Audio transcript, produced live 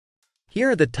Here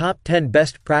are the top 10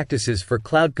 best practices for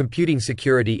cloud computing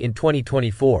security in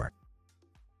 2024.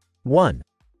 1.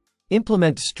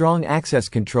 Implement strong access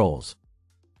controls.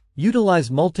 Utilize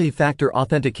multi-factor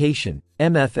authentication,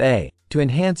 MFA, to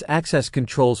enhance access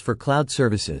controls for cloud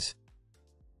services.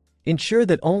 Ensure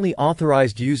that only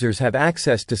authorized users have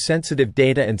access to sensitive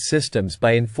data and systems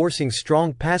by enforcing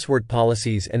strong password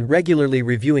policies and regularly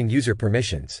reviewing user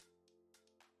permissions.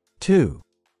 2.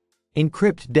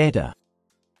 Encrypt data.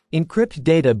 Encrypt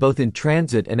data both in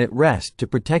transit and at rest to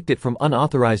protect it from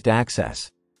unauthorized access.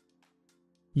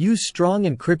 Use strong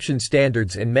encryption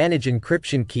standards and manage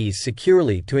encryption keys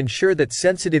securely to ensure that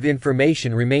sensitive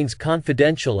information remains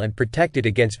confidential and protected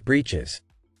against breaches.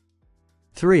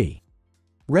 3.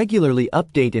 Regularly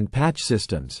update and patch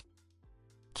systems.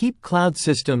 Keep cloud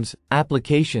systems,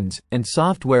 applications, and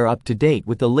software up to date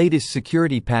with the latest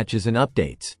security patches and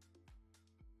updates.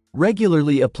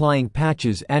 Regularly applying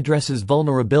patches addresses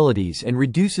vulnerabilities and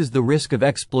reduces the risk of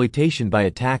exploitation by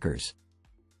attackers.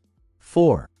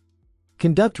 4.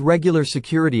 Conduct regular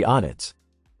security audits.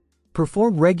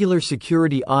 Perform regular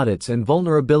security audits and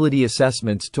vulnerability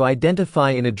assessments to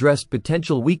identify and address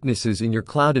potential weaknesses in your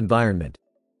cloud environment.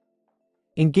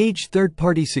 Engage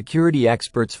third-party security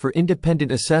experts for independent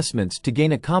assessments to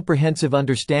gain a comprehensive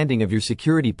understanding of your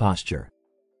security posture.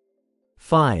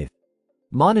 5.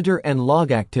 Monitor and log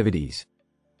activities.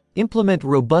 Implement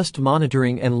robust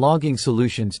monitoring and logging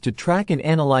solutions to track and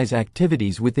analyze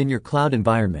activities within your cloud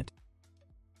environment.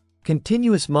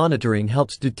 Continuous monitoring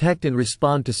helps detect and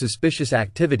respond to suspicious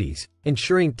activities,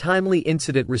 ensuring timely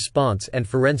incident response and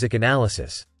forensic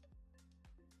analysis.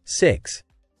 6.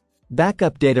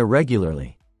 Backup data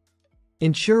regularly.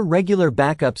 Ensure regular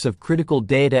backups of critical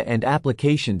data and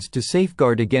applications to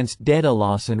safeguard against data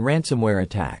loss and ransomware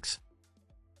attacks.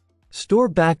 Store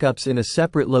backups in a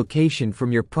separate location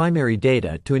from your primary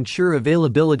data to ensure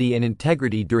availability and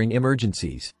integrity during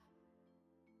emergencies.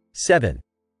 7.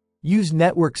 Use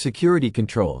network security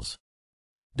controls.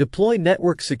 Deploy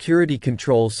network security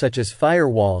controls such as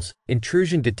firewalls,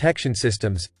 intrusion detection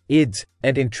systems, IDS,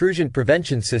 and intrusion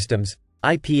prevention systems,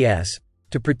 IPS,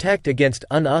 to protect against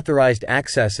unauthorized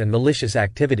access and malicious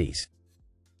activities.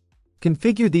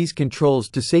 Configure these controls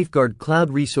to safeguard cloud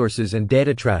resources and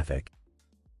data traffic.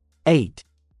 8.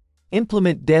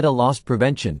 Implement data loss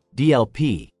prevention,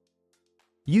 DLP.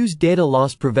 Use data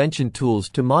loss prevention tools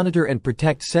to monitor and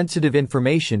protect sensitive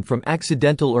information from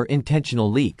accidental or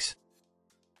intentional leaks.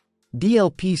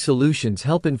 DLP solutions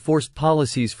help enforce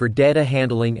policies for data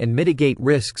handling and mitigate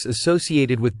risks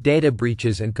associated with data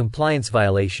breaches and compliance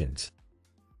violations.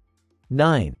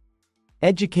 9.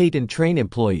 Educate and train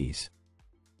employees.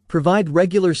 Provide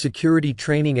regular security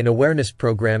training and awareness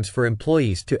programs for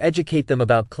employees to educate them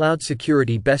about cloud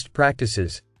security best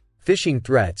practices, phishing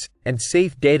threats, and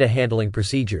safe data handling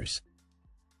procedures.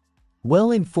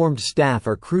 Well-informed staff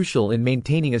are crucial in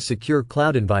maintaining a secure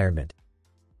cloud environment.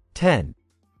 10.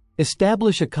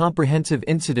 Establish a comprehensive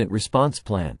incident response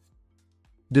plan.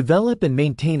 Develop and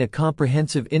maintain a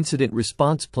comprehensive incident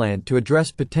response plan to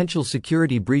address potential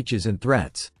security breaches and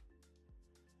threats.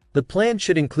 The plan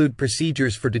should include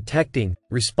procedures for detecting,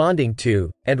 responding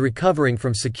to, and recovering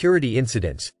from security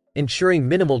incidents, ensuring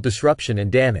minimal disruption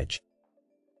and damage.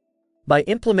 By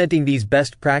implementing these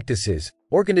best practices,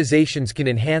 organizations can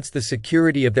enhance the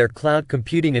security of their cloud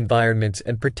computing environments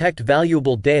and protect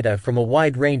valuable data from a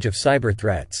wide range of cyber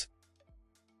threats.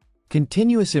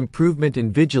 Continuous improvement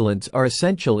and vigilance are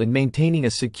essential in maintaining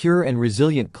a secure and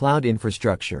resilient cloud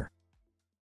infrastructure.